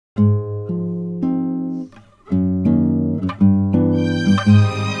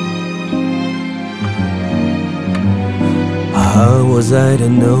was I to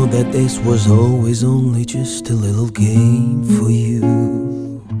know that this was always only just a little game for you?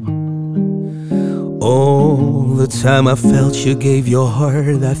 All the time I felt you gave your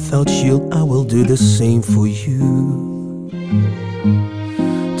heart, I felt I will do the same for you.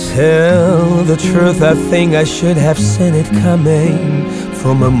 Tell the truth, I think I should have seen it coming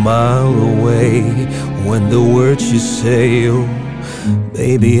from a mile away. When the words you say, oh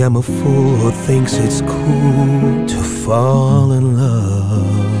baby, I'm a fool who thinks it's cool to fall in love.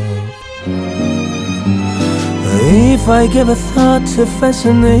 If I gave a thought to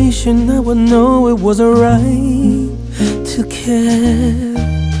fascination, I would know it was right to care.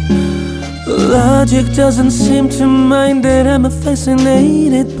 Logic doesn't seem to mind that I'm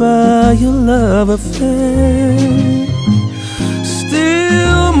fascinated by your love affair.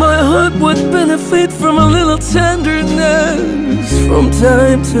 Still, my heart would benefit from a little tenderness from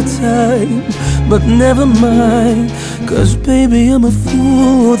time to time. But never mind, 'cause baby, I'm a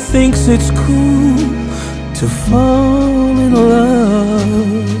fool who thinks it's cool to fall in love.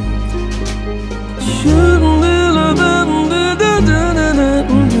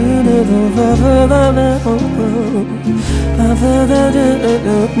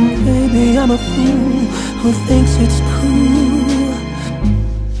 Baby, I'm a fool who thinks it's cool.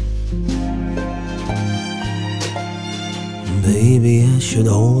 Baby, I should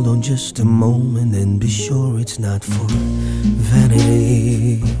hold on just a moment and be sure it's not for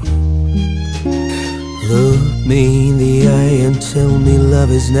vanity. Look me in the eye and tell me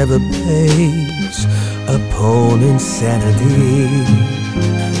love is never based upon insanity.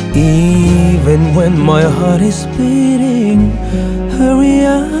 Even when my heart is beating, hurry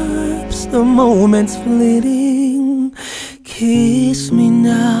up, the moment's fleeting. Kiss me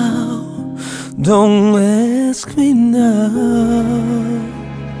now, don't ask me now,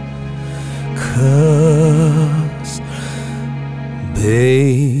 'cause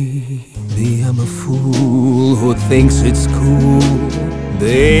baby, I'm a fool who thinks it's cool.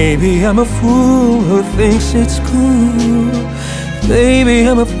 Baby, I'm a fool who thinks it's cool. Baby,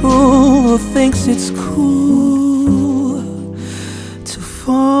 I'm a fool who thinks it's cool to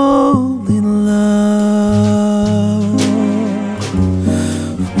fall